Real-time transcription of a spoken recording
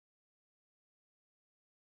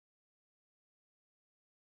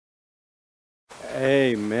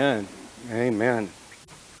Amen. Amen.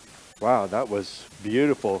 Wow, that was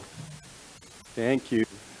beautiful. Thank you.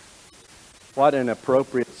 What an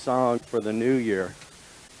appropriate song for the new year.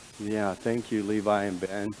 Yeah, thank you, Levi and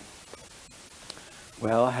Ben.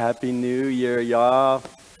 Well, Happy New Year, y'all.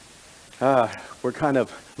 We're kind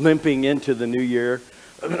of limping into the new year.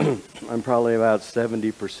 I'm probably about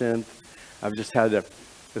 70%. I've just had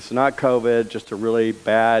it's not COVID, just a really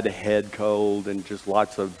bad head cold and just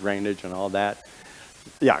lots of drainage and all that.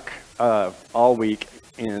 Yuck, all week.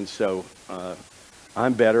 And so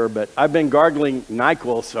I'm better, but I've been gargling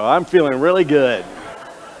NyQuil, so I'm feeling really good.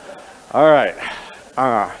 All right.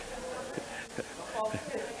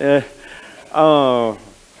 Oh,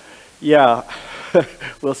 yeah.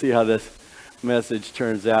 We'll see how this message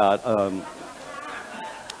turns out.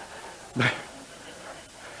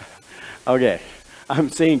 Okay. I'm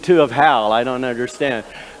seeing two of Hal. I don't understand.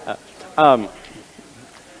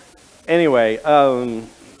 Anyway,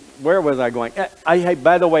 where was I going?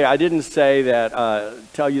 By the way, I didn't say that,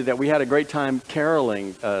 tell you that we had a great time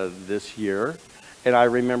caroling this year. And I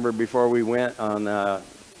remember before we went on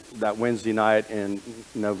that Wednesday night in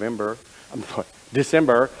December,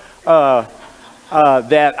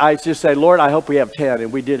 that I just said, Lord, I hope we have 10.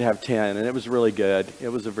 And we did have 10. And it was really good. It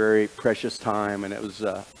was a very precious time. And it was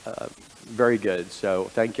very good. So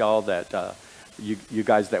thank y'all that you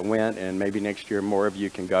guys that went. And maybe next year more of you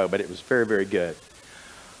can go. But it was very, very good.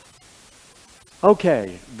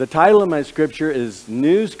 Okay, the title of my scripture is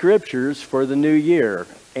New Scriptures for the New Year.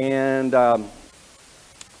 And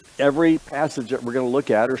every passage that we're going to look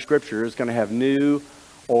at, or scripture, is going to have new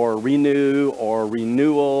or renew or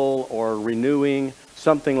renewal or renewing,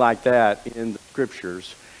 something like that in the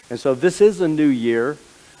scriptures. And so this is a new year.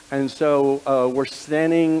 And so we're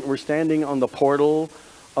standing on the portal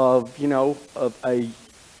of, of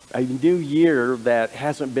a new year that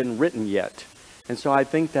hasn't been written yet. And so I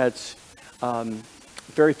think that's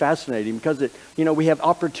very fascinating because we have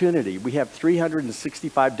opportunity. We have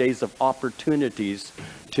 365 days of opportunities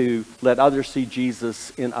to let others see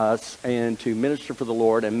Jesus in us and to minister for the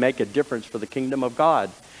Lord and make a difference for the kingdom of God.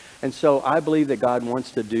 And so I believe that God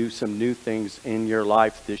wants to do some new things in your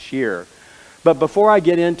life this year. But before I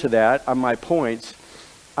get into that, on my points,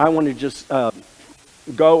 I want to just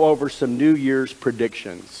go over some New Year's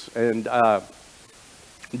predictions. And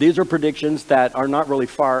these are predictions that are not really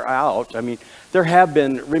far out. I mean, there have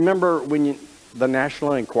been, remember when the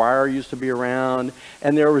National Enquirer used to be around,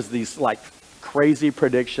 and there was these like crazy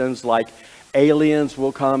predictions like aliens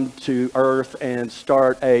will come to Earth and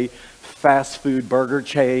start a fast food burger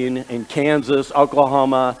chain in Kansas,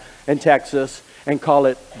 Oklahoma, and Texas and call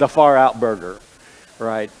it the Far Out Burger,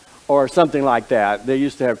 right? Or something like that. They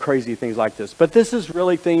used to have crazy things like this. But this is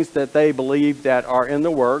really things that they believe that are in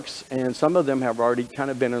the works, and some of them have already kind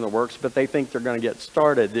of been in the works, but they think they're going to get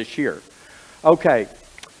started this year. Okay,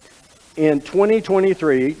 in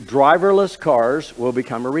 2023, driverless cars will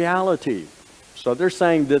become a reality. So they're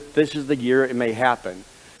saying that this is the year it may happen.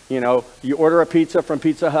 You order a pizza from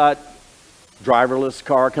Pizza Hut, driverless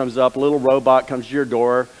car comes up, a little robot comes to your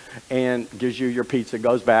door and gives you your pizza,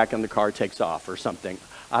 goes back, and the car takes off or something.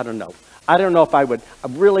 I don't know. I don't know if I would.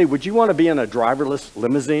 Really, would you want to be in a driverless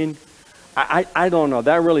limousine? I don't know.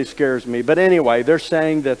 That really scares me. But anyway, they're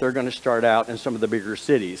saying that they're going to start out in some of the bigger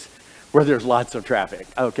cities where there's lots of traffic.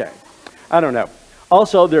 Okay. I don't know.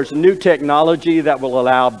 Also, there's new technology that will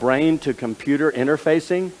allow brain-to-computer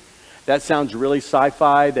interfacing. That sounds really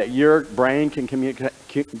sci-fi, that your brain can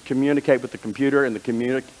communicate with the computer, and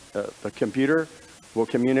the computer will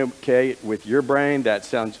communicate with your brain. That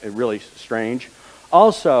sounds really strange.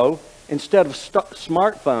 Also, instead of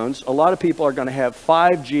smartphones, a lot of people are going to have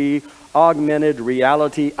 5G augmented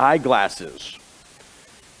reality eyeglasses.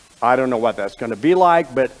 I don't know what that's going to be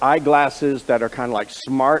like, but eyeglasses that are kind of like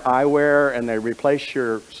smart eyewear, and they replace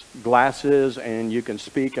your glasses, and you can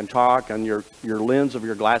speak and talk, and your lens of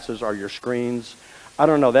your glasses are your screens. I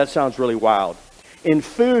don't know. That sounds really wild. In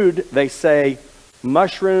food, they say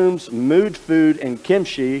mushrooms, mood food, and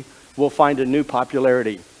kimchi will find a new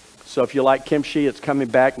popularity. So if you like kimchi, it's coming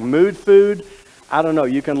back. Mood food, I don't know.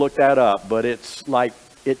 You can look that up, but it's like,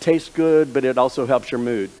 it tastes good, but it also helps your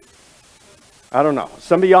mood. I don't know.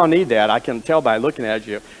 Some of y'all need that. I can tell by looking at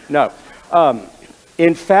you. No.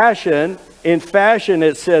 In fashion,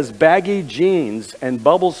 it says baggy jeans and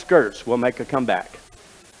bubble skirts will make a comeback.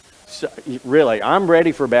 So, really, I'm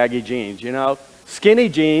ready for baggy jeans, Skinny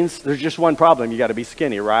jeans, there's just one problem. You got to be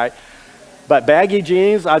skinny, right? But baggy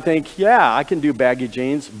jeans, I think, yeah, I can do baggy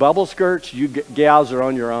jeans. Bubble skirts, you gals are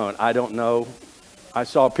on your own. I don't know. I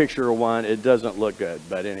saw a picture of one. It doesn't look good,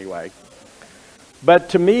 but anyway. But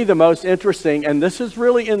to me, the most interesting, and this is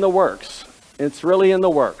really in the works, It's really in the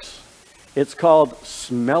works. It's called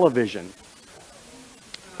smell-o-vision.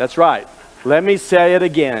 That's right. Let me say it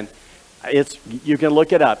again. You can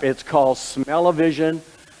look it up. It's called smell-o-vision.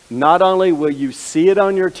 Not only will you see it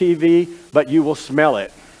on your TV, but you will smell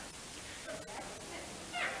it.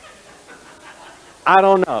 I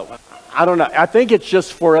don't know. I think it's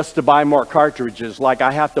just for us to buy more cartridges. Like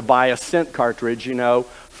I have to buy a scent cartridge,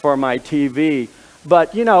 for my TV.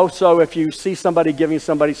 But, so if you see somebody giving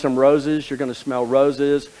somebody some roses, you're going to smell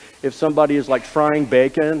roses. If somebody is like frying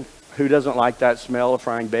bacon, who doesn't like that smell of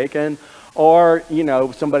frying bacon? Or,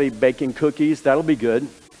 somebody baking cookies, that'll be good.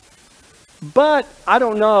 But I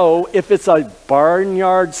don't know if it's a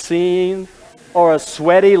barnyard scene or a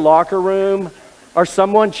sweaty locker room or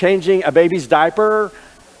someone changing a baby's diaper.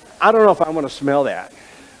 I don't know if I want to smell that.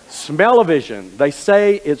 Smell-o-vision. They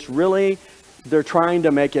say they're trying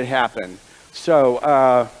to make it happen. So,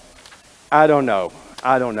 I don't know.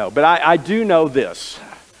 But I do know this.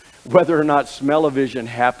 Whether or not smell-o-vision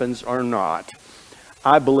happens or not,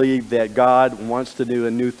 I believe that God wants to do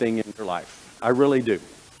a new thing in your life. I really do.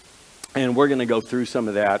 And we're going to go through some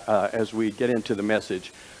of that as we get into the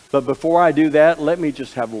message. But before I do that, let me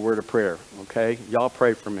just have a word of prayer, okay? Y'all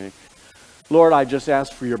pray for me. Lord, I just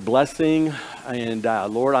ask for your blessing. And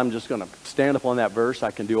Lord, I'm just going to stand up on that verse.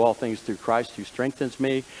 I can do all things through Christ who strengthens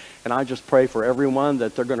me. And I just pray for everyone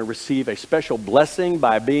that they're going to receive a special blessing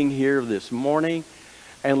by being here this morning.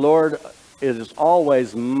 And Lord, it is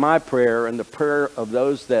always my prayer and the prayer of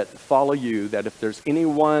those that follow you, that if there's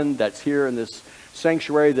anyone that's here in this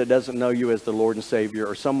sanctuary that doesn't know you as the Lord and Savior,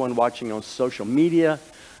 or someone watching on social media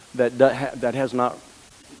that has not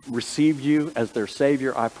received you as their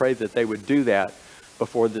Savior, I pray that they would do that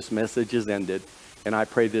before this message is ended. And I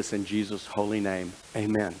pray this in Jesus' holy name.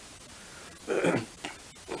 Amen.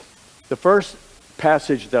 The first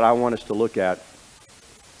passage that I want us to look at,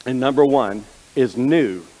 and number one, is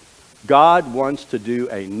new. God wants to do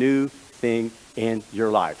a new thing in your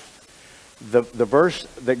life. The verse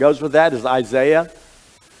that goes with that is Isaiah.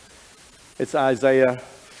 It's Isaiah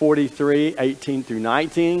 43, 18 through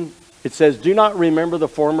 19. It says, "Do not remember the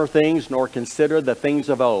former things, nor consider the things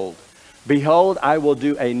of old. Behold, I will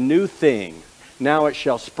do a new thing. Now it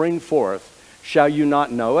shall spring forth. Shall you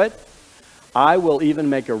not know it? I will even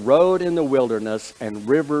make a road in the wilderness and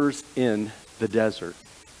rivers in the desert."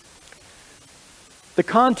 The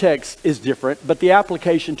context is different, but the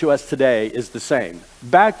application to us today is the same.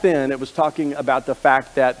 Back then, it was talking about the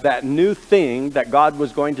fact that that new thing that God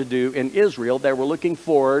was going to do in Israel, they were looking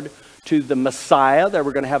forward to the Messiah. They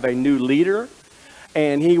were going to have a new leader,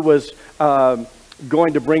 and he was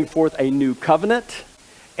going to bring forth a new covenant,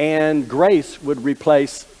 and grace would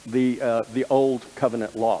replace the old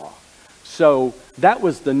covenant law. So that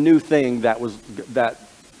was the new thing that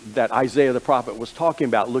Isaiah the prophet was talking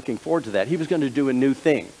about, looking forward to that. He was going to do a new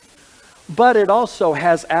thing. But it also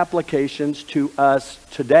has applications to us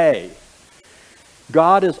today.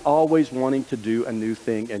 God is always wanting to do a new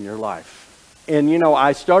thing in your life. And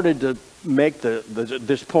I started to make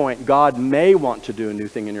this point, God may want to do a new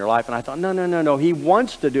thing in your life. And I thought, no. He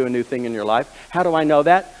wants to do a new thing in your life. How do I know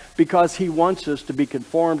that? Because he wants us to be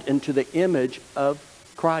conformed into the image of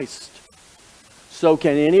Christ. So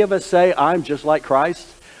can any of us say, I'm just like Christ?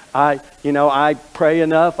 I pray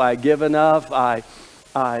enough, I give enough,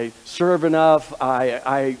 I serve enough,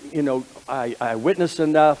 I witness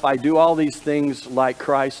enough, I do all these things like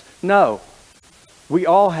Christ. No, we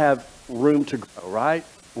all have room to grow, right?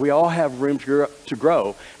 We all have room to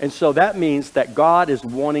grow. And so that means that God is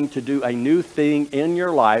wanting to do a new thing in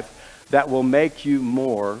your life that will make you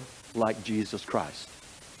more like Jesus Christ.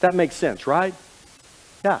 That makes sense, right?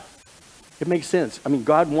 Yeah, it makes sense. I mean,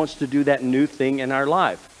 God wants to do that new thing in our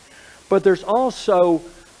life. But there's also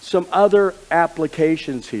some other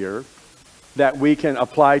applications here that we can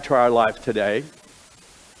apply to our life today.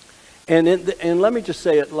 And let me just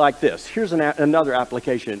say it like this. Here's another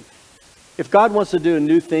application. If God wants to do a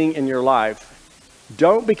new thing in your life,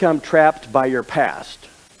 don't become trapped by your past.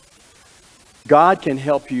 God can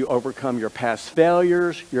help you overcome your past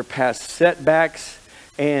failures, your past setbacks,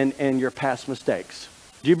 and your past mistakes.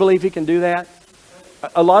 Do you believe he can do that?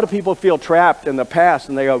 A lot of people feel trapped in the past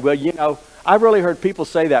and they go, well, I've really heard people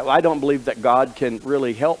say that. Well, I don't believe that God can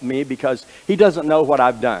really help me because he doesn't know what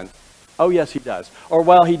I've done. Oh, yes, he does. Or,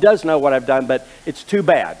 well, he does know what I've done, but it's too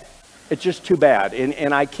bad. It's just too bad.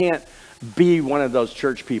 And I can't be one of those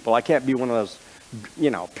church people. I can't be one of those,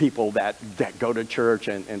 people that go to church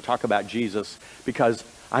and talk about Jesus because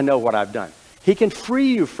I know what I've done. He can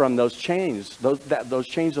free you from those chains, those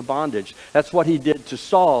chains of bondage. That's what he did to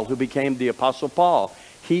Saul, who became the Apostle Paul.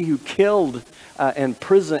 He who killed and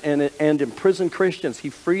imprisoned Christians, he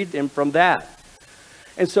freed them from that.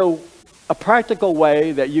 And so a practical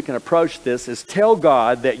way that you can approach this is tell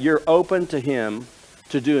God that you're open to him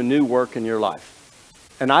to do a new work in your life.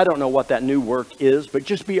 And I don't know what that new work is, but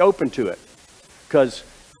just be open to it. Because,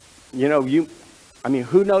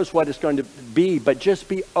 who knows what it's going to be, but just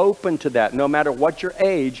be open to that. No matter what your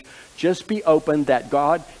age, just be open that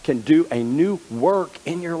God can do a new work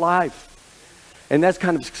in your life. And that's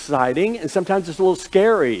kind of exciting, and sometimes it's a little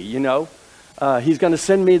scary, He's going to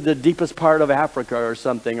send me the deepest part of Africa or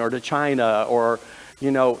something, or to China, or,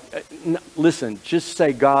 listen, just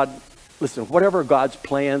say, God, listen, whatever God's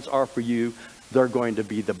plans are for you, they're going to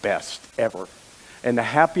be the best ever. And the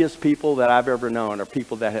happiest people that I've ever known are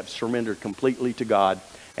people that have surrendered completely to God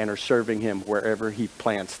and are serving him wherever he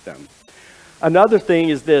plants them. Another thing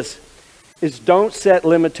is don't set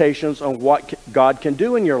limitations on what God can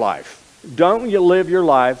do in your life. Don't you live your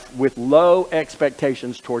life with low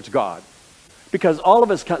expectations towards God. Because all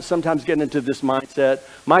of us sometimes get into this mindset,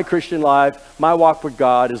 my Christian life, my walk with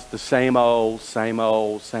God is the same old, same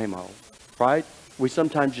old, same old, right? We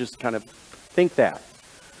sometimes just kind of think that.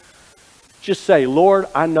 Just say, Lord,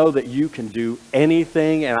 I know that you can do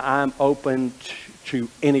anything, and I'm open to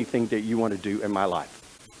anything that you want to do in my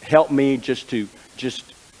life. Help me just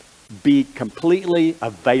be completely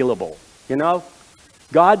available.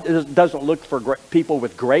 God doesn't look for people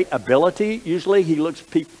with great ability. Usually he looks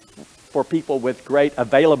for people with great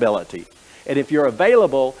availability. And if you're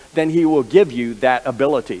available, then he will give you that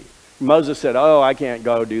ability. Moses said, I can't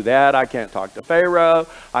go do that. I can't talk to Pharaoh.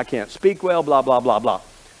 I can't speak well, blah, blah, blah, blah.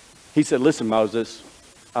 He said, listen, Moses,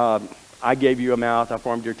 I gave you a mouth. I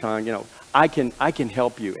formed your tongue. I can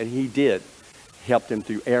help you. And he did. Helped him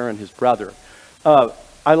through Aaron, his brother.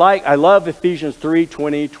 I love Ephesians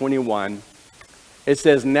 3:20-21. It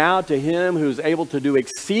says, now to him who's able to do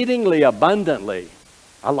exceedingly abundantly.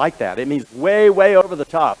 I like that. It means way, way over the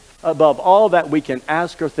top, above all that we can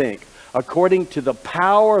ask or think, according to the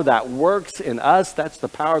power that works in us. That's the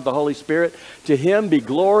power of the Holy Spirit. To him be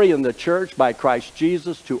glory in the church by Christ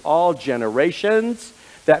Jesus to all generations.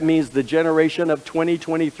 That means the generation of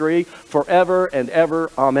 2023, forever and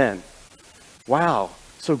ever. Amen. Wow.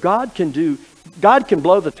 So God can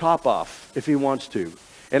blow the top off if he wants to.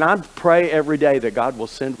 And I pray every day that God will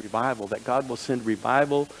send revival,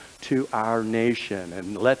 to our nation.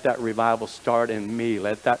 And let that revival start in me.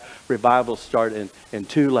 Let that revival start in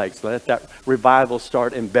Tulakes. Let that revival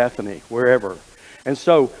start in Bethany, wherever. And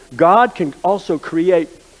so God can also create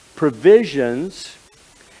provisions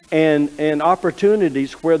and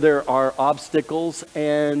opportunities where there are obstacles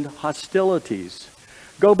and hostilities.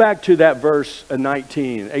 Go back to that verse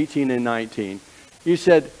 18 and 19. He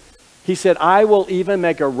said, I will even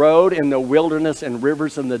make a road in the wilderness and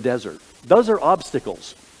rivers in the desert. Those are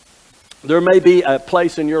obstacles. There may be a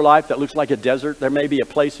place in your life that looks like a desert. There may be a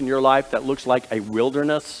place in your life that looks like a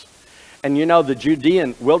wilderness. And the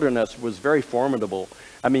Judean wilderness was very formidable.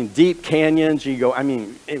 Deep canyons,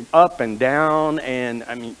 up and down.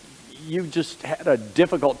 And you just had a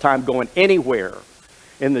difficult time going anywhere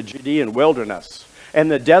in the Judean wilderness.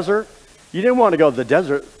 And the desert, you didn't want to go to the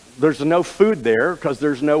desert. There's no food there because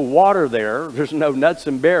there's no water there. There's no nuts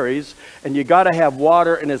and berries. And you got to have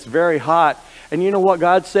water, and it's very hot. And you know what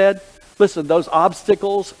God said? Listen, those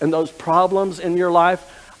obstacles and those problems in your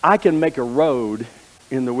life, I can make a road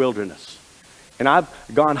in the wilderness. And I've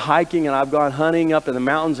gone hiking and I've gone hunting up in the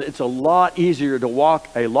mountains. It's a lot easier to walk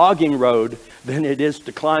a logging road than it is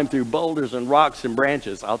to climb through boulders and rocks and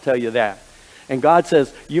branches. I'll tell you that. And God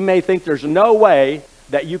says, you may think there's no way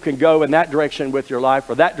that you can go in that direction with your life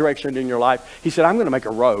or that direction in your life. He said, I'm going to make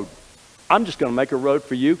a road. I'm just going to make a road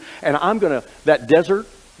for you. And that desert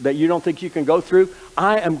that you don't think you can go through,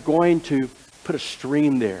 I am going to put a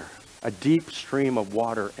stream there, a deep stream of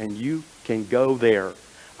water, and you can go there.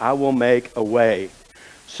 I will make a way.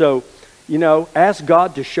 So, ask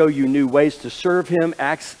God to show you new ways to serve him.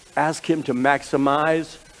 Ask him to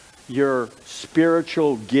maximize your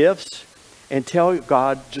spiritual gifts. And tell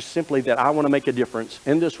God just simply that I want to make a difference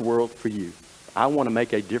in this world for you. I want to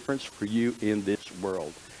make a difference for you in this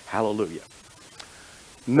world. Hallelujah.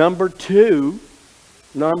 Number two,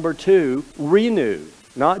 renew.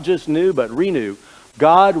 Not just new, but renew.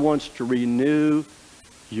 God wants to renew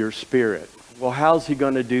your spirit. Well, how's he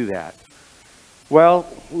going to do that? Well,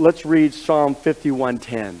 let's read Psalm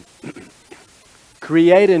 51:10.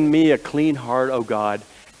 Create in me a clean heart, O God,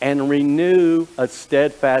 and renew a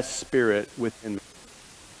steadfast spirit within me.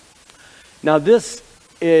 Now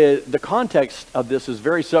the context of this is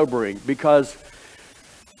very sobering, because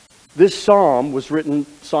this psalm was written,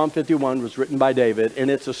 Psalm 51 was written by David, and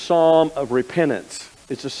it's a psalm of repentance.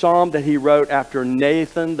 It's a psalm that he wrote after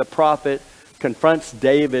Nathan, the prophet, confronts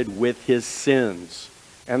David with his sins.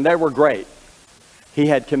 And they were great. He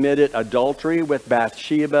had committed adultery with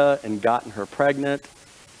Bathsheba and gotten her pregnant.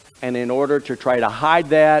 And in order to try to hide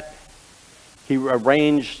that, he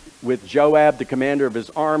arranged with Joab, the commander of his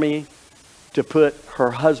army, to put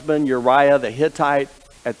her husband Uriah the Hittite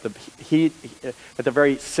at the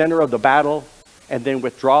very center of the battle, and then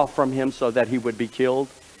withdraw from him so that he would be killed.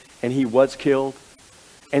 And he was killed.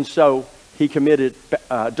 And so he committed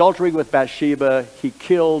adultery with Bathsheba. He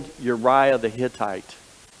killed Uriah the Hittite.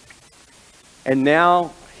 And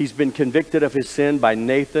now he's been convicted of his sin by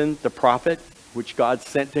Nathan the prophet, which God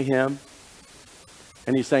sent to him.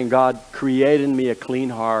 And he's saying, God, create in me a clean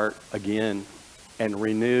heart again and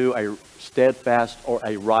renew a steadfast or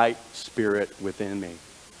a right spirit within me,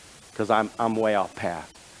 because I'm way off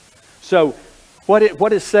path. So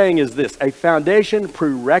what it's saying is this: a foundation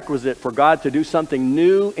prerequisite for God to do something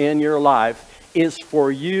new in your life is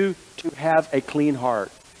for you to have a clean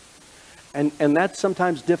heart. And that's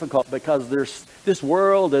sometimes difficult because this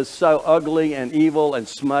world is so ugly and evil and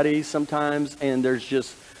smutty sometimes, and there's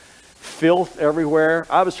just filth everywhere.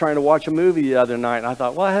 I was trying to watch a movie the other night, and I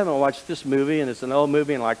thought, well, I haven't watched this movie, and it's an old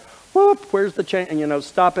movie, and like, whoop, where's the change? And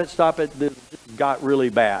stop it. It got really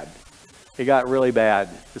bad. It got really bad.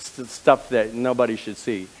 It's stuff that nobody should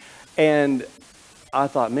see. And I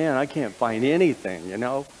thought, man, I can't find anything,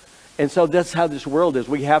 And so that's how this world is.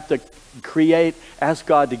 We have to ask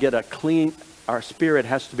God to get a clean, our spirit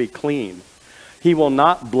has to be clean. He will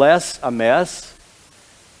not bless a mess.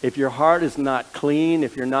 If your heart is not clean,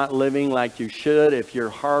 if you're not living like you should, if you're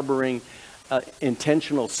harboring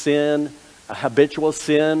intentional sin, a habitual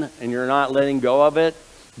sin, and you're not letting go of it,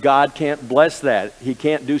 God can't bless that. He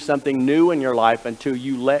can't do something new in your life until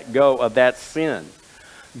you let go of that sin.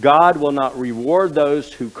 God will not reward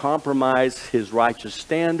those who compromise his righteous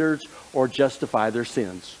standards or justify their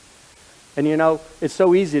sins. And it's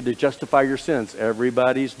so easy to justify your sins.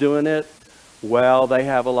 Everybody's doing it. Well, they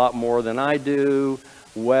have a lot more than I do.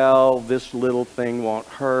 Well, this little thing won't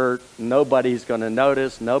hurt. Nobody's going to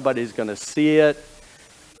notice. Nobody's going to see it.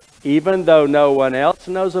 Even though no one else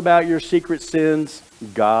knows about your secret sins,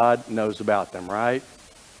 God knows about them, right?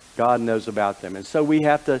 God knows about them. And so we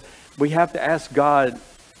have to ask God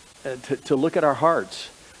to look at our hearts.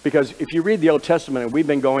 Because if you read the Old Testament, and we've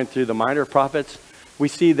been going through the minor prophets, we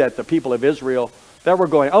see that the people of Israel, they were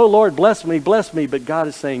going, oh Lord, bless me. But God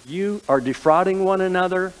is saying, you are defrauding one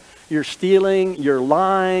another. You're stealing, you're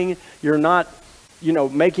lying, you're not,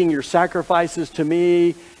 making your sacrifices to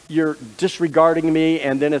me, you're disregarding me,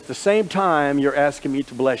 and then at the same time, you're asking me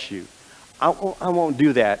to bless you. I won't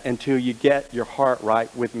do that until you get your heart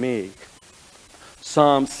right with me.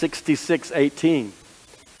 Psalm 66:18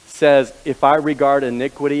 says, if I regard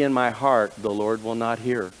iniquity in my heart, the Lord will not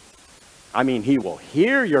hear. I mean, he will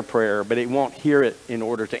hear your prayer, but he won't hear it in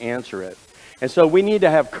order to answer it. And so we need to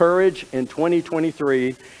have courage in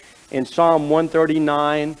 2023. In Psalm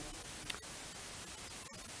 139,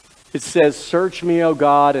 it says, search me, O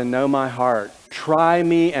God, and know my heart. Try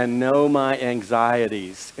me and know my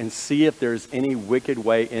anxieties, and see if there's any wicked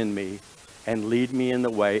way in me, and lead me in the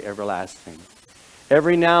way everlasting.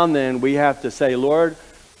 Every now and then we have to say, Lord,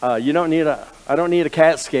 I don't need a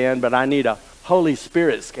CAT scan, but I need a Holy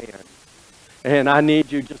Spirit scan. And I need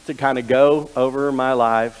you just to kind of go over my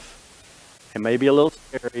life. It may be a little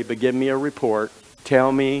scary, but give me a report.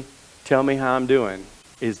 Tell me how I'm doing.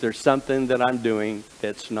 Is there something that I'm doing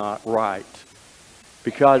that's not right?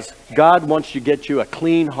 Because God wants to get you a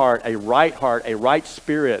clean heart, a right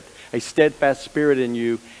spirit, a steadfast spirit in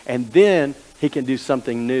you, and then he can do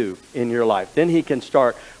something new in your life. Then he can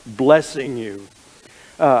start blessing you.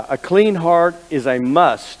 A clean heart is a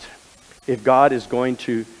must if God is going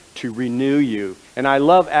to renew you. And I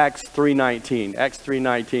love Acts 3:19. Acts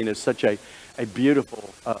 3:19 is such a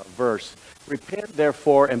beautiful verse. Repent,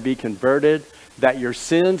 therefore, and be converted, that your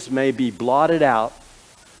sins may be blotted out,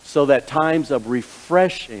 so that times of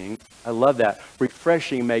refreshing, I love that,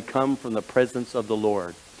 refreshing may come from the presence of the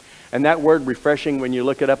Lord. And that word refreshing, when you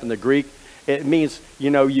look it up in the Greek, it means,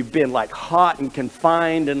 you've been like hot and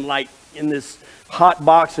confined and like in this hot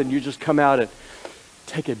box, and you just come out and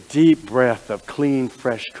take a deep breath of clean,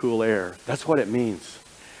 fresh, cool air. That's what it means.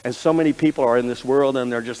 And so many people are in this world,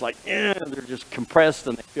 and they're just like, they're just compressed,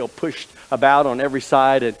 and they feel pushed about on every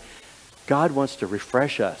side. And God wants to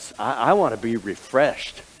refresh us. I want to be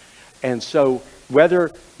refreshed. And so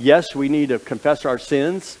yes, we need to confess our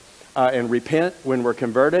sins and repent when we're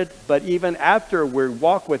converted. But even after we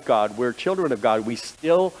walk with God, we're children of God, we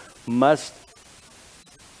still must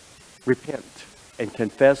repent and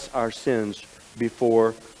confess our sins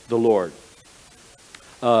before the Lord.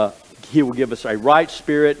 He will give us a right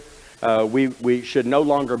spirit. We should no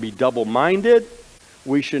longer be double-minded.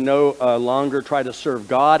 We should no longer try to serve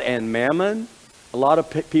God and mammon. A lot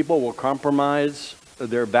of people will compromise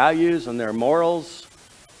their values and their morals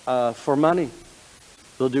for money.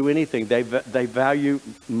 They'll do anything. They value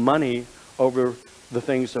money over the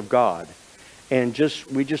things of God. And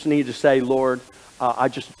we just need to say, Lord, I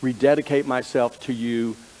just rededicate myself to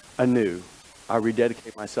you anew. I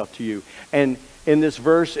rededicate myself to you. And in this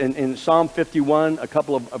verse, in Psalm 51, a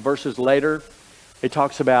couple of verses later, it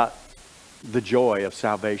talks about the joy of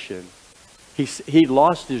salvation. He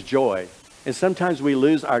lost his joy. And sometimes we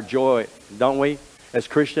lose our joy, don't we? As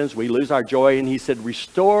Christians, we lose our joy. And he said,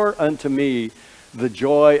 restore unto me the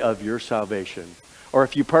joy of your salvation. Or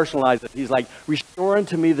if you personalize it, he's like, restore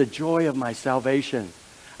unto me the joy of my salvation.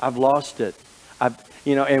 I've lost it.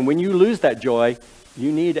 And when you lose that joy,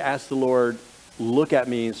 you need to ask the Lord, look at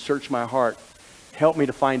me and search my heart. Help me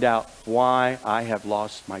to find out why I have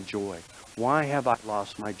lost my joy. Why have I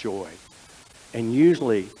lost my joy? And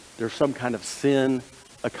usually there's some kind of sin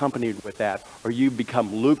accompanied with that, or you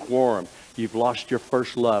become lukewarm. You've lost your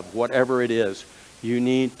first love, whatever it is. You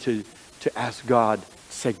need to ask God,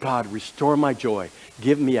 say, God, restore my joy.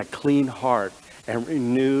 Give me a clean heart and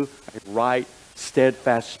renew a right,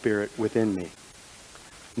 steadfast spirit within me.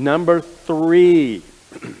 Number 3,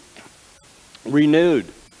 renewed.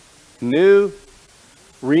 New,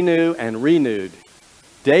 renew, and renewed.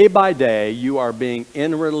 Day by day, you are being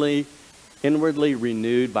inwardly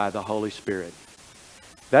renewed by the Holy Spirit.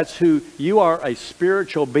 That's who you are, a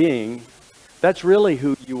spiritual being. That's really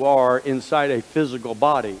who you are inside a physical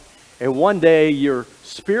body. And one day, your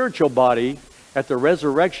spiritual body at the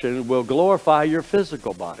resurrection will glorify your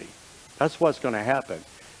physical body. That's what's going to happen.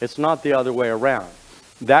 It's not the other way around.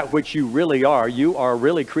 That which you are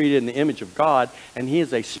really created in the image of God, and He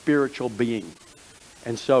is a spiritual being.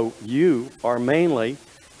 And so you are mainly,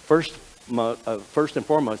 first and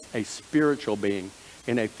foremost, a spiritual being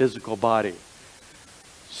in a physical body.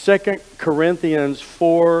 2 Corinthians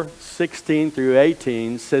 4:16 through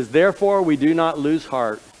 18 says, therefore we do not lose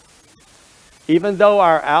heart. Even though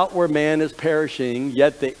our outward man is perishing,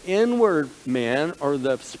 yet the inward man, or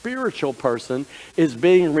the spiritual person, is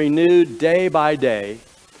being renewed day by day.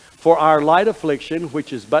 For our light affliction,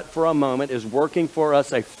 which is but for a moment, is working for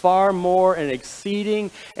us a far more and exceeding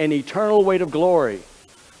and eternal weight of glory.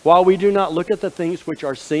 While we do not look at the things which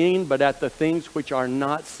are seen, but at the things which are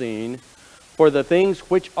not seen. For the things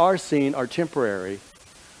which are seen are temporary,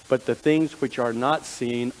 but the things which are not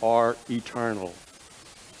seen are eternal.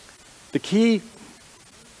 The key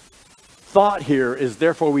thought here is,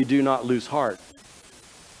 therefore we do not lose heart.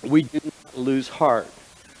 We do not lose heart.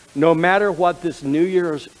 No matter what this new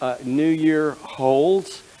year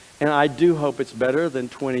holds, and I do hope it's better than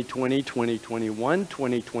 2020, 2021,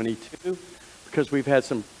 2022, because we've had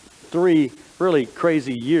 3 really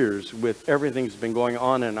crazy years with everything that's been going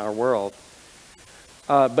on in our world.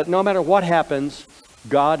 But no matter what happens,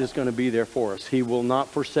 God is going to be there for us. He will not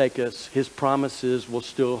forsake us. His promises will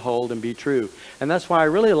still hold and be true. And that's why I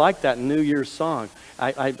really like that New Year's song.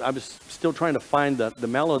 I was still trying to find the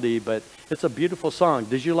melody, but it's a beautiful song.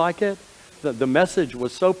 Did you like it? The message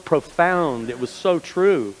was so profound. It was so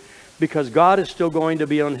true, because God is still going to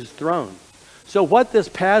be on His throne. So what this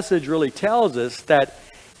passage really tells us, that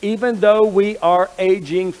even though we are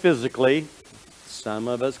aging physically, some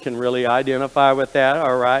of us can really identify with that,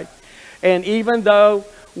 all right? And even though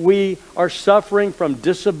we are suffering from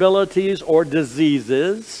disabilities or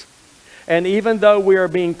diseases, and even though we are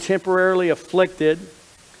being temporarily afflicted,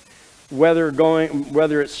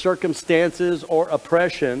 whether it's circumstances or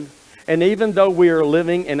oppression, and even though we are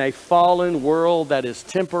living in a fallen world that is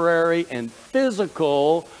temporary and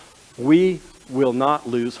physical, we will not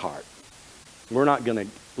lose heart. We're not going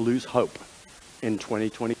to lose hope in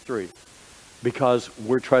 2023, because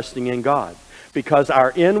we're trusting in God. Because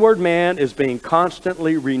our inward man is being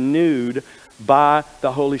constantly renewed by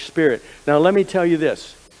the Holy Spirit. Now, let me tell you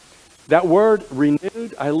this. That word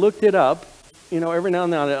renewed, I looked it up. Every now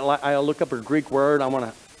and then I look up a Greek word. I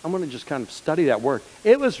want to just kind of study that word.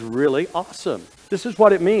 It was really awesome. This is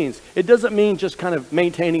what it means. It doesn't mean just kind of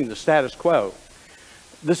maintaining the status quo.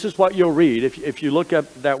 This is what you'll read if you look up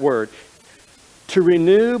that word. To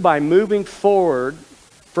renew by moving forward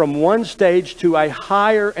from one stage to a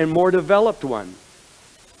higher and more developed one.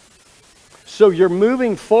 So you're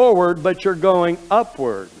moving forward, but you're going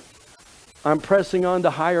upward. I'm pressing on to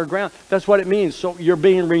higher ground. That's what it means. So you're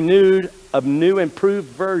being renewed, a new improved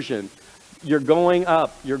version. You're going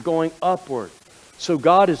up. You're going upward. So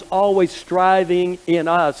God is always striving in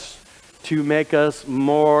us to make us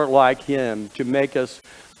more like Him, to make us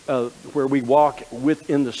where we walk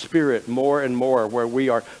within the Spirit more and more, where we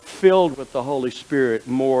are filled with the Holy Spirit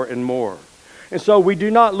more and more. And so we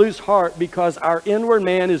do not lose heart because our inward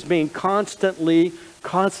man is being constantly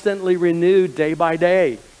renewed day by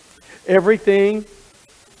day. Everything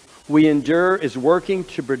we endure is working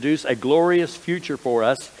to produce a glorious future for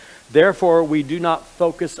us. Therefore, we do not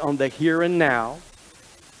focus on the here and now,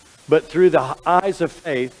 but through the eyes of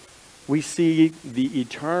faith, we see the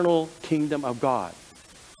eternal kingdom of God.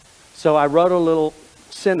 So I wrote a little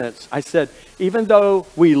sentence. I said, even though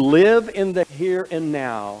we live in the here and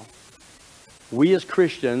now, we as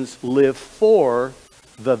Christians live for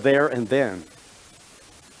the there and then.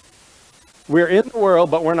 We're in the world,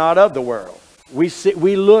 but we're not of the world. We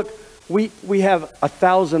have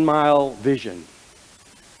 1,000-mile vision.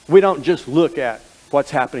 We don't just look at what's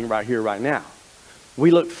happening right here, right now.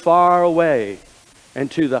 We look far away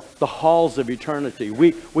into the halls of eternity.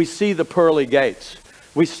 We see the pearly gates.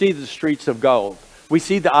 We see the streets of gold. We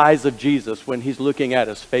see the eyes of Jesus when he's looking at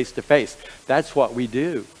us face to face. That's what we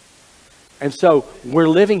do. And so we're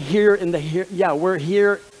living here in the here. Yeah, we're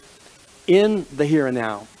here in the here and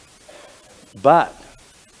now. But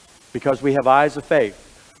because we have eyes of faith,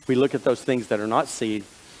 we look at those things that are not seen,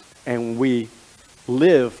 and we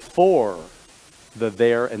live for the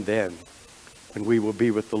there and then, when we will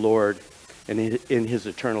be with the Lord in his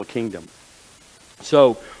eternal kingdom.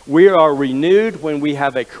 So we are renewed when we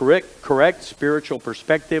have a correct spiritual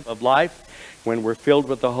perspective of life, when we're filled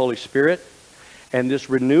with the Holy Spirit. And this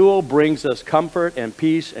renewal brings us comfort and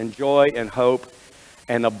peace and joy and hope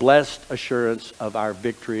and a blessed assurance of our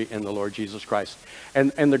victory in the Lord Jesus Christ.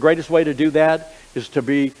 And the greatest way to do that is to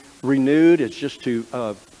be renewed. It's just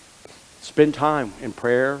to spend time in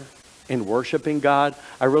prayer, in worshiping God.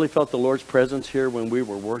 I really felt the Lord's presence here when we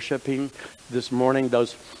were worshiping this morning.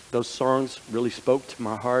 Those songs really spoke to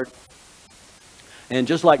my heart. And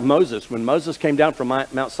just like Moses, when Moses came down from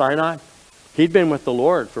Mount Sinai, he'd been with the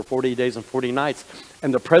Lord for 40 days and 40 nights.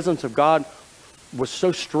 And the presence of God was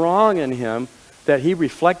so strong in him that he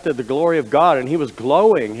reflected the glory of God, and he was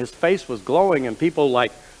glowing. His face was glowing, and people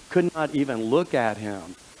could not even look at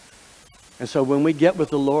him. And so when we get with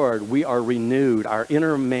the Lord, we are renewed. Our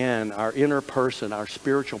inner man, our inner person, our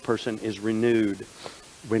spiritual person is renewed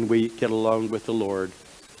when we get along with the Lord.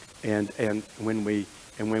 And when we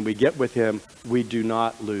get with him, we do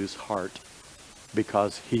not lose heart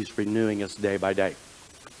because he's renewing us day by day.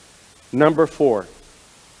 Number 4,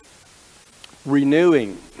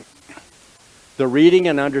 renewing. The reading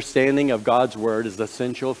and understanding of God's word is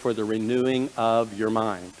essential for the renewing of your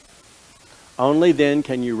mind. Only then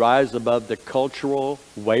can you rise above the cultural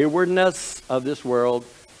waywardness of this world.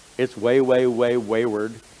 It's way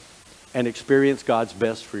wayward, and experience God's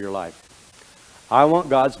best for your life. I want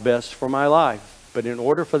God's best for my life, but in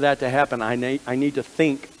order for that to happen, I need to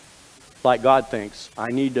think like God thinks. I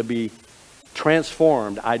need to be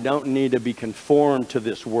transformed. I don't need to be conformed to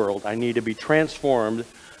this world. I need to be transformed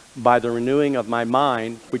by the renewing of my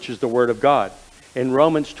mind, which is the Word of God. In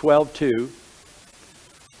Romans 12:2,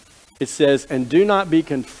 it says, "And do not be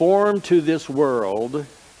conformed to this world,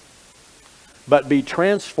 but be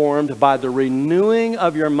transformed by the renewing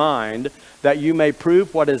of your mind, that you may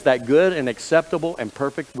prove what is that good and acceptable and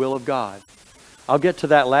perfect will of God." I'll get to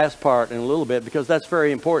that last part in a little bit because that's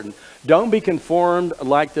very important. Don't be conformed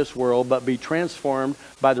like this world, but be transformed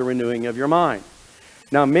by the renewing of your mind.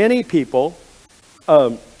 Now, many people,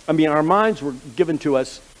 our minds were given to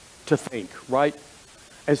us to think, right?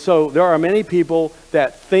 And so there are many people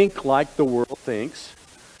that think like the world thinks.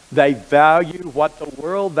 They value what the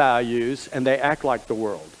world values, and they act like the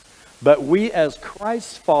world. But we as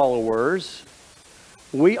Christ followers,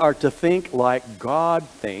 we are to think like God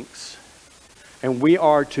thinks, and we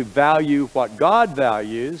are to value what God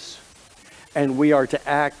values, and we are to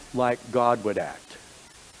act like God would act.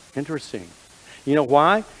 Interesting. You know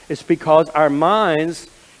why? It's because our minds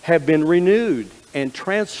have been renewed and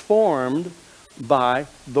transformed by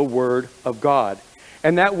the Word of God.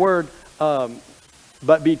 And that word,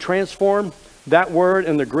 but be transformed, that word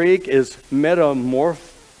in the Greek is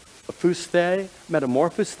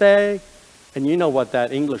metamorphostai. And you know what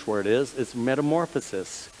that English word is. It's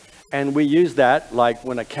metamorphosis. And we use that like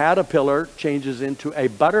when a caterpillar changes into a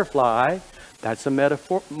butterfly. That's a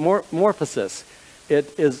metamorphosis.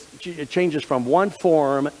 It changes from one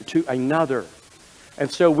form to another. And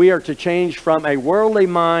so we are to change from a worldly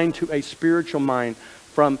mind to a spiritual mind,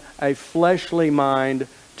 from a fleshly mind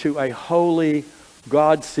to a holy,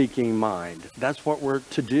 God-seeking mind. That's what we're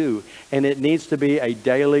to do. And it needs to be a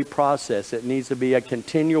daily process. It needs to be a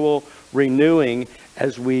continual renewing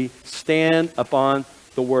as we stand upon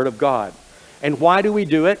the Word of God. And why do we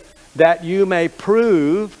do it? that you may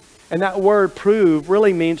prove, and that word prove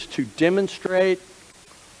really means to demonstrate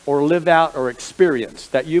or live out or experience,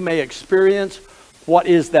 that you may experience what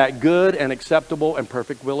is that good and acceptable and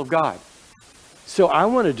perfect will of God. So I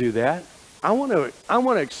want to do that. I want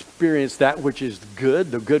to experience that which is good,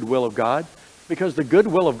 the good will of God, because the good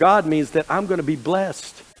will of God means that I'm going to be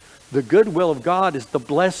blessed. The good will of God is the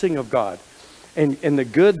blessing of God. And the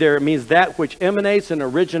good there means that which emanates and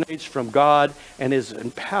originates from God and is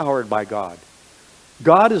empowered by God.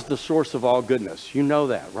 God is the source of all goodness. You know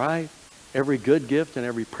that, right? Every good gift and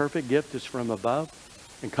every perfect gift is from above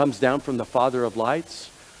and comes down from the Father of lights.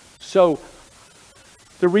 So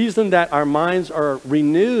the reason that our minds are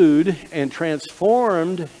renewed and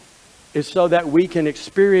transformed is so that we can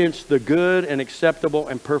experience the good and acceptable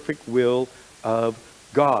and perfect will of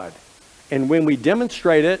God. And when we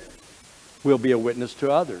demonstrate it, we'll be a witness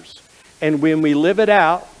to others. And when we live it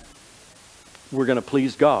out, we're going to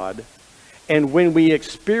please God. And when we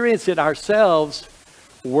experience it ourselves,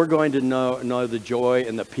 we're going to know the joy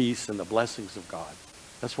and the peace and the blessings of God.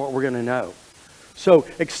 That's what we're going to know. So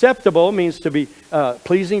acceptable means to be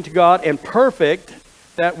pleasing to God, and perfect,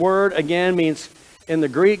 that word again means, in the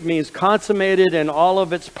Greek, means consummated in all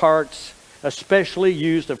of its parts, especially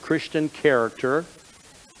used of Christian character,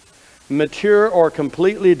 mature or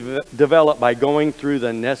completely developed by going through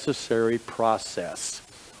the necessary process.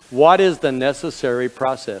 What is the necessary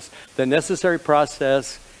process? The necessary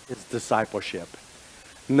process is discipleship.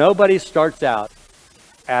 Nobody starts out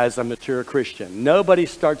as a mature Christian. Nobody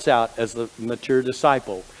starts out as a mature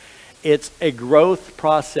disciple. It's a growth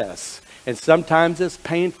process, and sometimes it's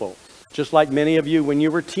painful. Just like many of you when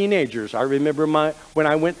you were teenagers. I remember when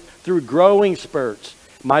I went through growing spurts,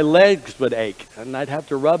 my legs would ache, and I'd have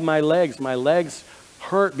to rub my legs. My legs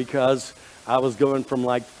hurt because I was going from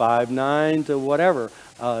like 5'9" to whatever,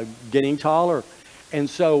 getting taller. And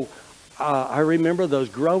so I remember those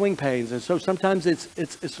growing pains. And so sometimes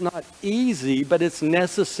it's not easy, but it's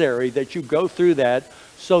necessary that you go through that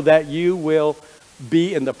so that you will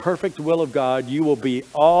be in the perfect will of God. You will be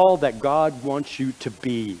all that God wants you to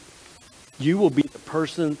be. You will be the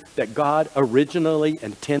person that God originally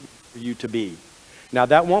intended for you to be. Now,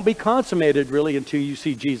 that won't be consummated really until you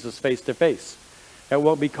see Jesus face to face. That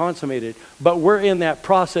won't be consummated. But we're in that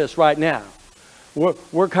process right now.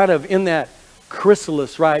 We're kind of in that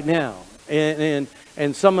chrysalis right now. And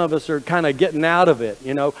some of us are kind of getting out of it.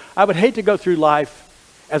 You know, I would hate to go through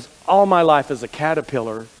life as all my life as a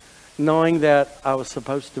caterpillar, knowing that I was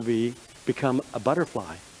supposed to become a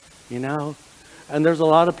butterfly, you know. And there's a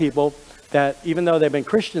lot of people that, even though they've been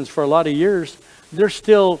Christians for a lot of years, they're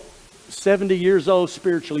still 70 years old,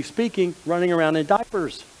 spiritually speaking, running around in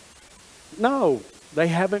diapers. No, they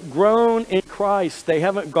haven't grown in Christ. They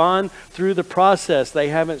haven't gone through the process. They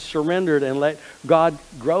haven't surrendered and let God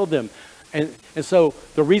grow them. And so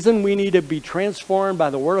the reason we need to be transformed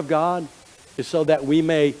by the Word of God is so that we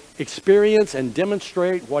may experience and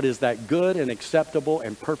demonstrate what is that good and acceptable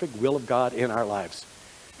and perfect will of God in our lives.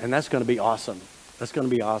 And that's going to be awesome. That's going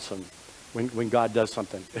to be awesome when God does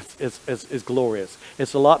something. It's glorious.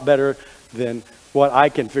 It's a lot better than what I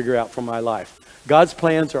can figure out for my life. God's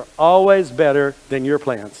plans are always better than your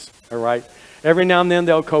plans, all right? Every now and then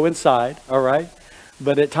they'll coincide, all right?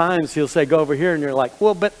 But at times he'll say, go over here, and you're like,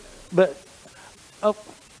 well, but, oh,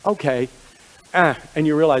 okay. And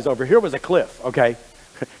you realize over here was a cliff, okay?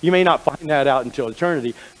 You may not find that out until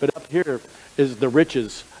eternity, but up here is the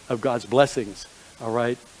riches of God's blessings, all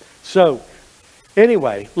right? So,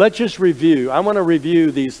 anyway, let's just review. I want to review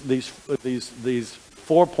these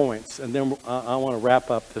 4 points, and then I want to wrap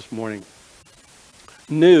up this morning.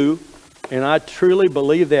 New, and I truly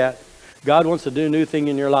believe that God wants to do a new thing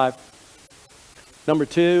in your life. Number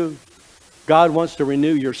 2, God wants to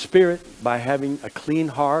renew your spirit by having a clean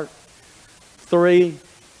heart. 3,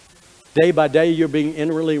 day by day you're being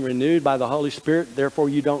inwardly renewed by the Holy Spirit, therefore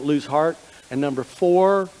you don't lose heart. And number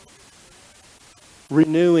 4,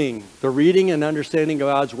 renewing. The reading and understanding of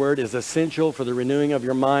God's Word is essential for the renewing of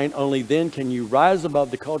your mind. Only then can you rise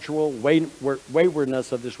above the cultural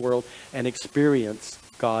waywardness of this world and experience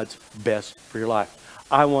God's best for your life.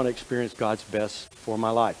 I want to experience God's best for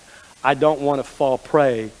my life. I don't want to fall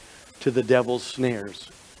prey to the devil's snares,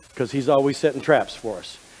 because he's always setting traps for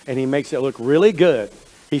us. And he makes it look really good.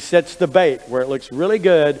 He sets the bait where it looks really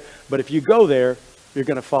good, but if you go there, you're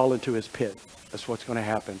going to fall into his pit. That's what's going to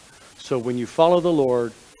happen. So when you follow the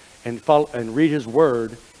Lord and read his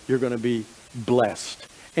word, you're going to be blessed.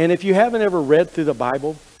 And if you haven't ever read through the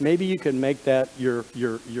Bible, maybe you can make that your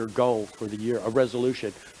goal for the year, a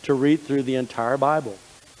resolution, to read through the entire Bible.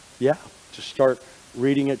 Yeah, to start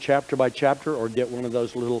reading it chapter by chapter, or get one of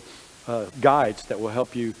those little guides that will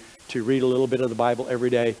help you to read a little bit of the Bible every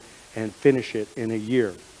day and finish it in a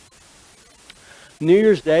year. New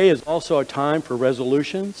Year's Day is also a time for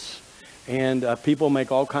resolutions, and people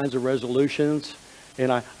make all kinds of resolutions.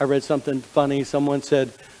 And I read something funny. Someone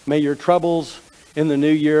said, may your troubles in the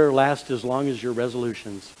new year last as long as your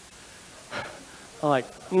resolutions. I'm like,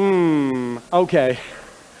 okay.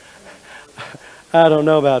 I don't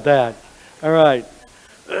know about that. All right.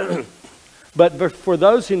 But for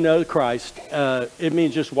those who know Christ, it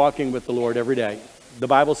means just walking with the Lord every day. The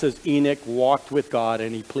Bible says Enoch walked with God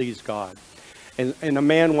and he pleased God. And a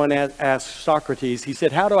man once asked Socrates, he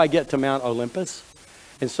said, how do I get to Mount Olympus?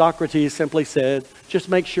 And Socrates simply said, just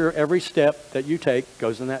make sure every step that you take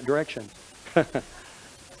goes in that direction.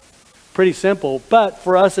 Pretty simple. But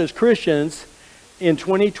for us as Christians, in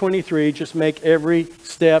 2023, just make every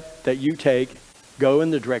step that you take go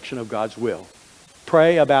in the direction of God's will.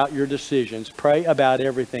 Pray about your decisions. Pray about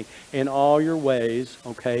everything. In all your ways,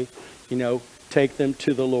 okay, take them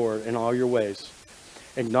to the Lord in all your ways.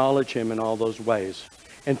 Acknowledge him in all those ways.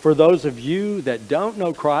 And for those of you that don't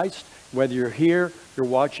know Christ, whether you're here, you're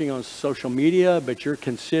watching on social media, but you're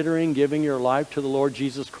considering giving your life to the Lord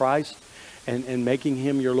Jesus Christ and making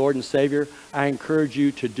him your Lord and Savior, I encourage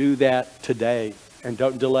you to do that today and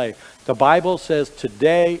don't delay. The Bible says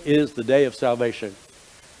today is the day of salvation.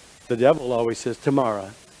 The devil always says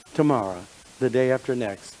tomorrow, the day after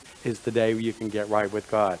next is the day you can get right with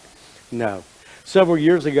God. No. Several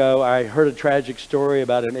years ago, I heard a tragic story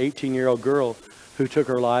about an 18-year-old girl who took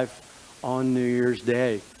her life on New Year's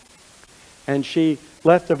Day. And she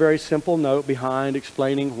left a very simple note behind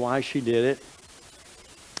explaining why she did it.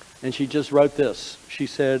 And she just wrote this. She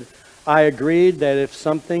said, I agreed that if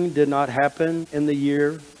something did not happen in the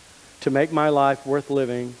year to make my life worth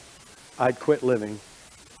living, I'd quit living.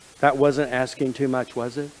 That wasn't asking too much,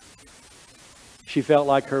 was it? She felt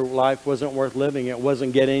like her life wasn't worth living. It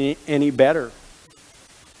wasn't getting any better.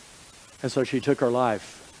 And so she took her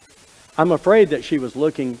life. I'm afraid that she was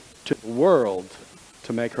looking to the world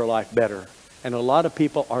to make her life better. And a lot of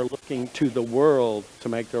people are looking to the world to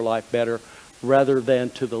make their life better rather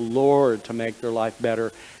than to the Lord to make their life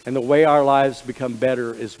better. And the way our lives become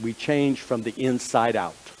better is we change from the inside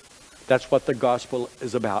out. That's what the gospel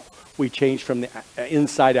is about. We change from the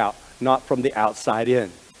inside out, not from the outside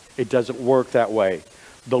in. It doesn't work that way.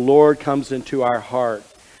 The Lord comes into our heart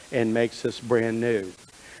and makes us brand new.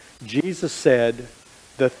 Jesus said,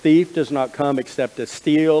 the thief does not come except to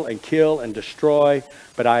steal and kill and destroy,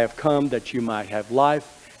 but I have come that you might have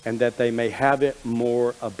life and that they may have it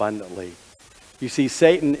more abundantly. You see,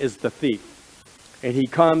 Satan is the thief, and he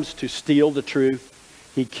comes to steal the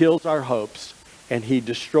truth. He kills our hopes, and he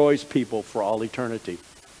destroys people for all eternity.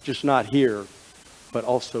 Just not here, but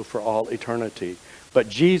also for all eternity. But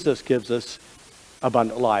Jesus gives us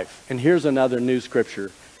abundant life. And here's another new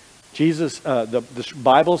scripture. The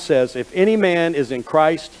Bible says, if any man is in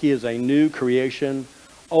Christ, he is a new creation.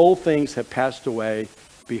 Old things have passed away.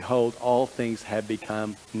 Behold, all things have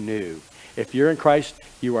become new. If you're in Christ,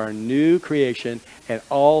 you are a new creation, and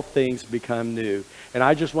all things become new. And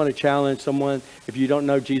I just want to challenge someone, if you don't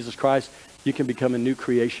know Jesus Christ, you can become a new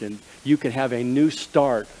creation. You can have a new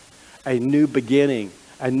start, a new beginning,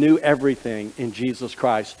 a new everything in Jesus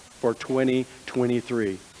Christ for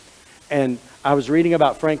 2023. And I was reading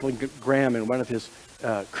about Franklin Graham in one of his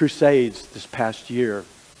crusades this past year.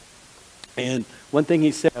 And one thing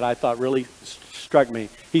he said I thought really struck me.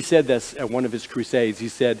 He said this at one of his crusades. He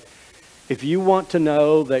said, if you want to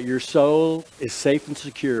know that your soul is safe and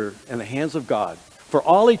secure in the hands of God for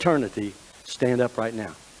all eternity, stand up right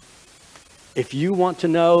now. If you want to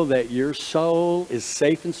know that your soul is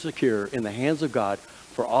safe and secure in the hands of God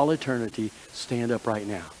for all eternity, stand up right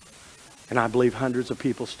now. And I believe hundreds of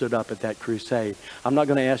people stood up at that crusade. I'm not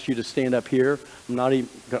going to ask you to stand up here.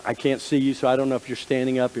 I can't see you, so I don't know if you're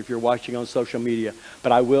standing up, if you're watching on social media.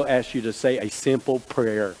 But I will ask you to say a simple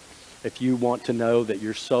prayer. If you want to know that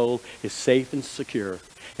your soul is safe and secure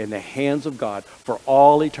in the hands of God for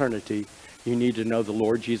all eternity, you need to know the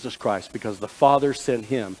Lord Jesus Christ, because the Father sent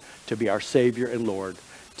him to be our Savior and Lord,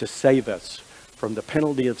 to save us from the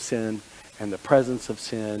penalty of sin and the presence of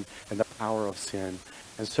sin and the power of sin.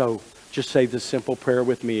 And so just say this simple prayer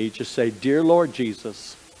with me. Just say, dear Lord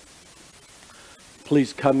Jesus,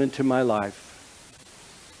 please come into my life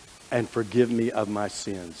and forgive me of my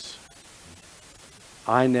sins.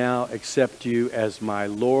 I now accept you as my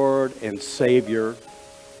Lord and Savior.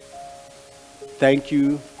 Thank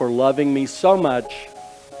you for loving me so much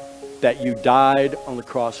that you died on the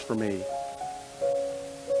cross for me.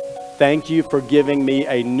 Thank you for giving me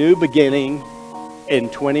a new beginning in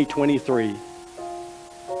 2023.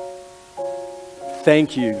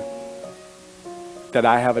 Thank you that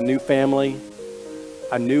I have a new family,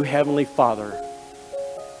 a new Heavenly Father,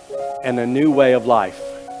 and a new way of life,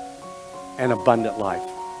 an abundant life.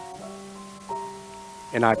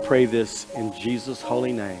 And I pray this in Jesus'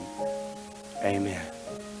 holy name. Amen.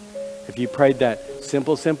 If you prayed that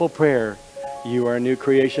simple prayer, you are a new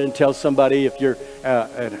creation. Tell somebody, if you're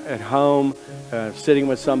at home, sitting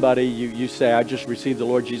with somebody, you say, I just received the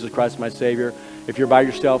Lord Jesus Christ, my Savior. If you're by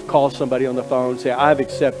yourself, call somebody on the phone. Say, I've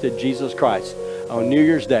accepted Jesus Christ on New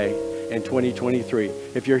Year's Day in 2023.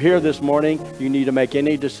 If you're here this morning, you need to make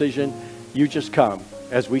any decision, you just come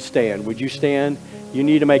as we stand. Would you stand? You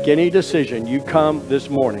need to make any decision, you come this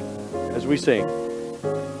morning as we sing.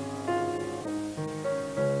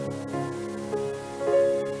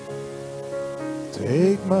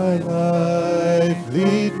 Take my life,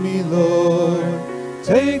 lead me, Lord.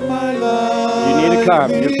 Take my life, you need to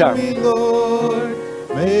come. lead You come. me, Lord.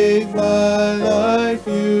 Make my life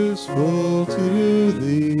useful to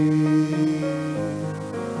Thee.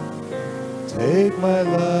 Take my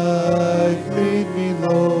life, lead me,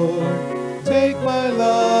 Lord. Take my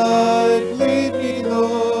life, lead me,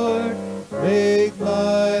 Lord. Make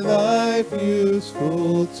my life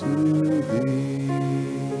useful to Thee.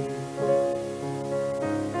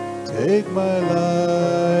 Take my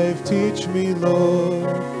life, teach me,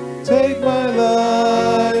 Lord. Take my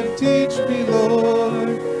life, teach me,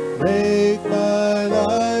 Lord. Make my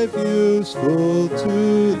life useful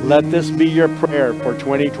to Thee. Let this be your prayer for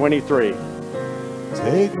 2023.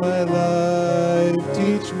 Take my life,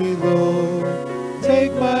 teach me, Lord.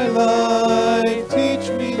 Take my life, teach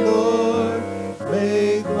me, Lord.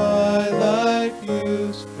 Make my life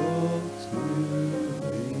useful to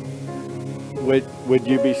Thee. Would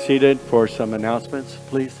you be seated for some announcements,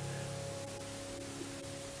 please?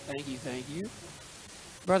 Thank you.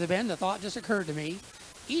 Brother Ben, the thought just occurred to me.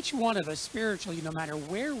 Each one of us spiritually, no matter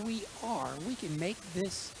where we are, we can make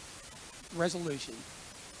this resolution.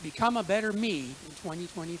 Become a better me in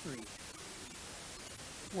 2023.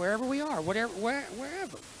 Wherever we are, wherever.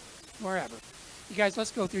 You guys,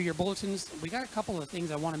 let's go through your bulletins. We got a couple of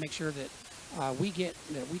things I want to make sure that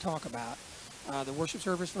we talk about. The worship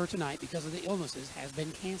service for tonight, because of the illnesses, has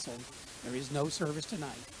been canceled. There is no service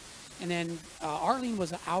tonight. And then Arlene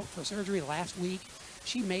was out for surgery last week.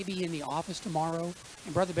 She may be in the office tomorrow.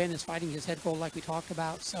 And Brother Ben is fighting his head cold like we talked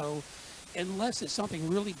about. So unless it's something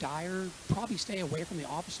really dire, probably stay away from the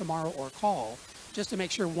office tomorrow or call just to make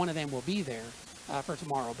sure one of them will be there for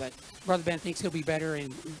tomorrow. But Brother Ben thinks he'll be better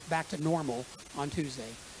and back to normal on Tuesday.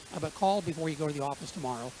 But call before you go to the office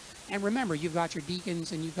tomorrow. And remember, you've got your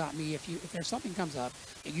deacons and you've got me. If there's something comes up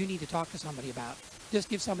that you need to talk to somebody about, just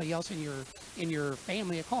give somebody else in your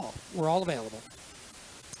family a call. We're all available.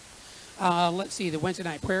 Let's see, the Wednesday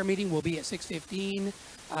night prayer meeting will be at 6:15.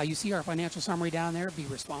 You see our financial summary down there. Be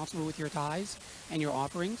responsible with your tithes and your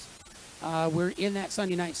offerings. We're in that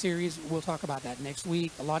Sunday night series. We'll talk about that next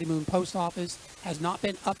week. The Lottie Moon Post Office has not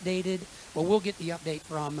been updated, but we'll get the update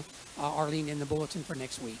from Arlene in the bulletin for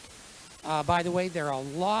next week. By the way, there are a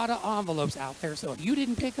lot of envelopes out there, so if you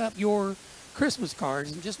didn't pick up your Christmas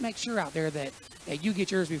cards, just make sure out there that you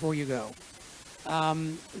get yours before you go.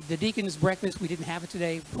 The Deacon's Breakfast, we didn't have it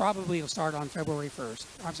today. Probably it'll start on February 1st.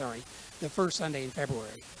 I'm sorry, the first Sunday in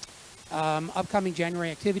February. Upcoming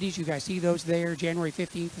January activities, you guys see those there. January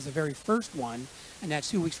 15th is the very first one, and that's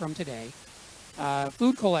 2 weeks from today.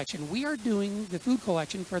 Food collection. We are doing the food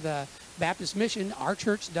collection for the Baptist Mission. Our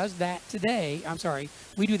church does that today. I'm sorry,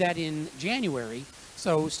 we do that in January.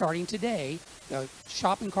 So starting today, the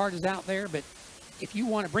shopping cart is out there, but if you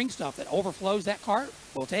want to bring stuff that overflows that cart,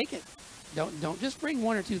 we'll take it. Don't just bring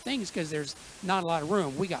one or two things because there's not a lot of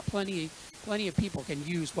room. We got plenty of people can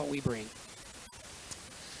use what we bring.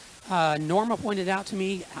 Norma pointed out to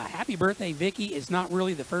me, happy birthday, Vicky. It's not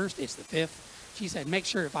really the 1st, it's the 5th. She said, make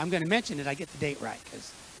sure if I'm going to mention it, I get the date right.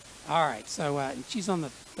 All right, so she's on the,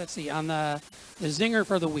 let's see, on the zinger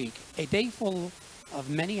for the week. A day full of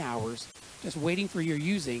many hours just waiting for your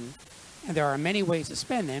using, and there are many ways to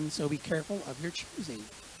spend them, so be careful of your choosing.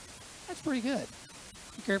 That's pretty good.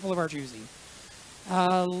 Be careful of our choosing.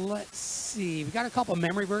 Let's see. We've got a couple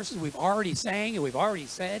memory verses we've already sang and we've already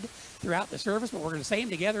said throughout the service, but we're going to say them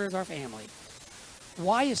together as our family.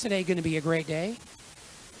 Why is today going to be a great day?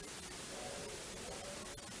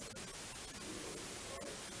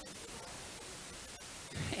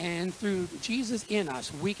 And through Jesus in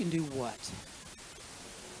us, we can do what?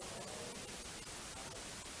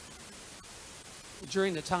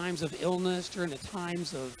 During the times of illness, during the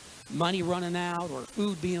times of money running out or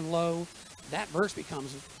food being low, that verse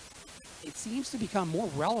it seems to become more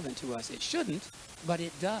relevant to us. It shouldn't, but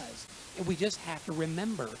it does. And we just have to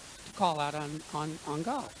remember to call out on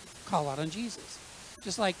God, call out on Jesus.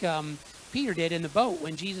 Just like Peter did in the boat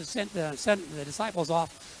when Jesus sent the disciples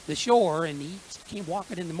off the shore, and he came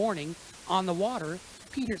walking in the morning on the water.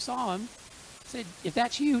 Peter saw him, said, "If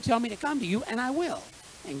that's you, tell me to come to you, and I will."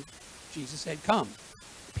 And Jesus said, "Come."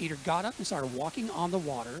 Peter got up and started walking on the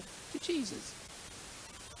water to Jesus.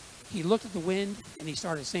 He looked at the wind, and he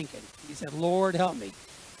started sinking. He said, "Lord, help me."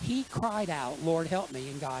 He cried out, "Lord, help me,"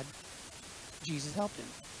 and Jesus helped him.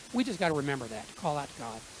 We just got to remember that, to call out to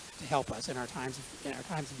God to help us in our times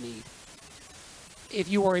of need. If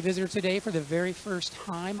you are a visitor today for the very first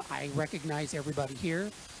time, I recognize everybody here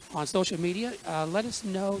on social media. Let us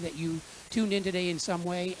know that you tuned in today in some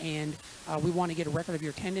way, and we want to get a record of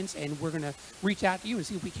your attendance, and we're going to reach out to you and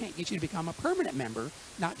see if we can't get you to become a permanent member,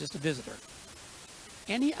 not just a visitor.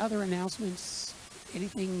 Any other announcements?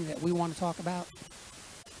 Anything that we want to talk about?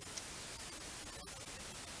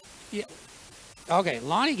 Yeah. Okay,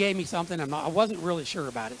 Lonnie gave me something. I wasn't really sure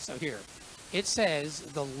about it, so here. It says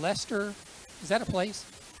the Lester, is that a place?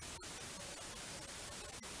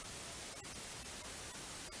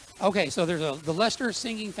 Okay, so there's the Lester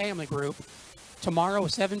Singing Family Group tomorrow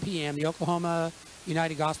at 7 p.m., the Oklahoma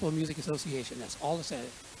United Gospel Music Association. That's all it said.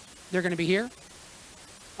 They're going to be here?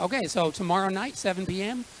 Okay, so tomorrow night, 7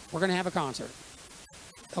 p.m., we're going to have a concert.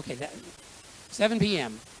 Okay, 7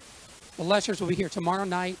 p.m. The Lesters will be here tomorrow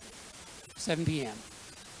night, 7 p.m.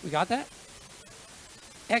 We got that?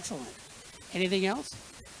 Excellent. Anything else?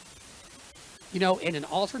 You know, in an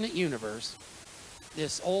alternate universe,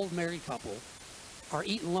 this old married couple are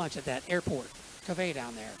eating lunch at that airport cafe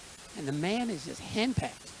down there. And the man is just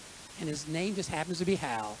henpecked. And his name just happens to be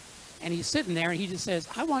Hal. And he's sitting there and he just says,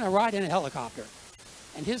 "I want to ride in a helicopter."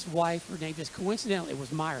 And his wife, her name just coincidentally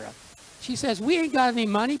was Myra. She says, "We ain't got any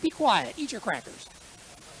money. Be quiet. Eat your crackers."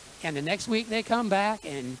 And the next week they come back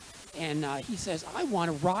and he says, "I want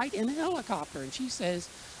to ride in a helicopter." And she says,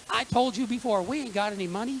 "I told you before, we ain't got any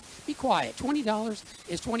money. Be quiet. $20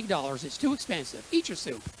 is $20. It's too expensive. Eat your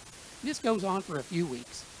soup." This goes on for a few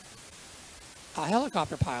weeks. A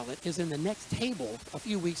helicopter pilot is in the next table a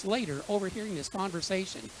few weeks later overhearing this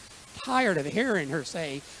conversation, tired of hearing her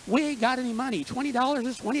say, "We ain't got any money. $20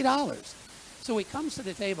 is $20. So he comes to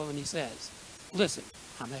the table and he says, "Listen,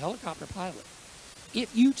 I'm a helicopter pilot.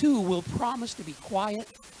 If you two will promise to be quiet,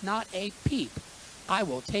 not a peep, I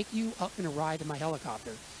will take you up in a ride in my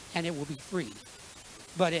helicopter, and it will be free.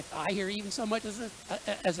 But if I hear even so much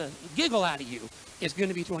as a giggle out of you, it's going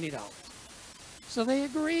to be $20. So they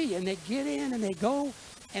agree, and they get in, and they go,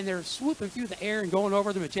 and they're swooping through the air and going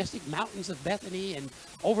over the majestic mountains of Bethany and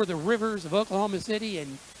over the rivers of Oklahoma City,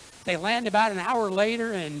 and they land about an hour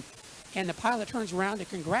later, and the pilot turns around to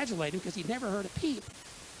congratulate him because he'd never heard a peep,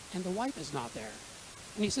 and the wife is not there.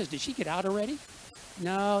 And he says, "Did she get out already?"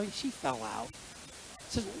 "No, she fell out." He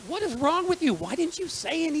says, "What is wrong with you? Why didn't you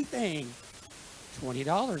say anything?"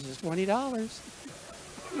 $20 is $20.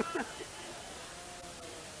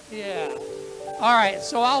 Yeah. All right,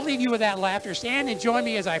 so I'll leave you with that laughter. Stand and join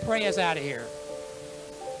me as I pray us out of here.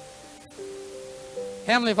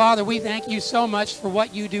 Heavenly Father, we thank you so much for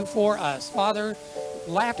what you do for us. Father,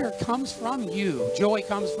 laughter comes from you. Joy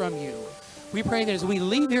comes from you. We pray that as we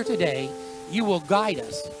leave here today, you will guide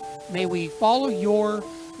us. May we follow your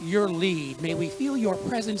lead. May we feel your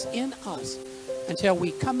presence in us until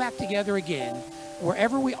we come back together again.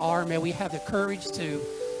 Wherever we are, may we have the courage to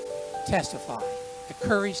testify, the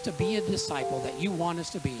courage to be a disciple that you want us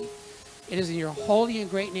to be. It is in your holy and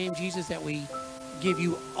great name, Jesus, that we give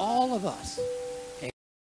you all of us.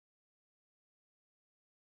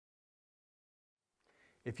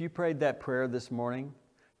 If you prayed that prayer this morning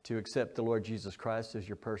to accept the Lord Jesus Christ as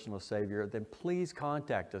your personal Savior, then please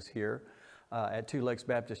contact us here at Tulakes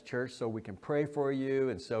Baptist Church so we can pray for you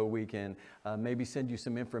and so we can maybe send you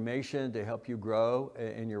some information to help you grow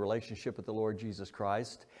in your relationship with the Lord Jesus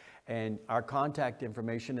Christ. And our contact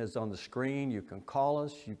information is on the screen. You can call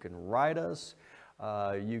us, you can write us,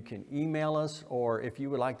 you can email us, or if you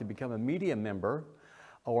would like to become a media member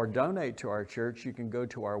or donate to our church, you can go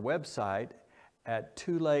to our website at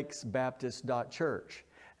tulakesbaptist.church.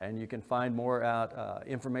 And you can find more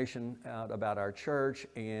information out about our church,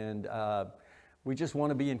 and we just want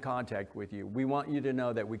to be in contact with you. We want you to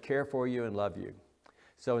know that we care for you and love you.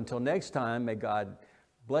 So until next time, may God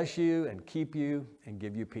bless you and keep you and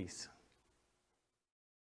give you peace.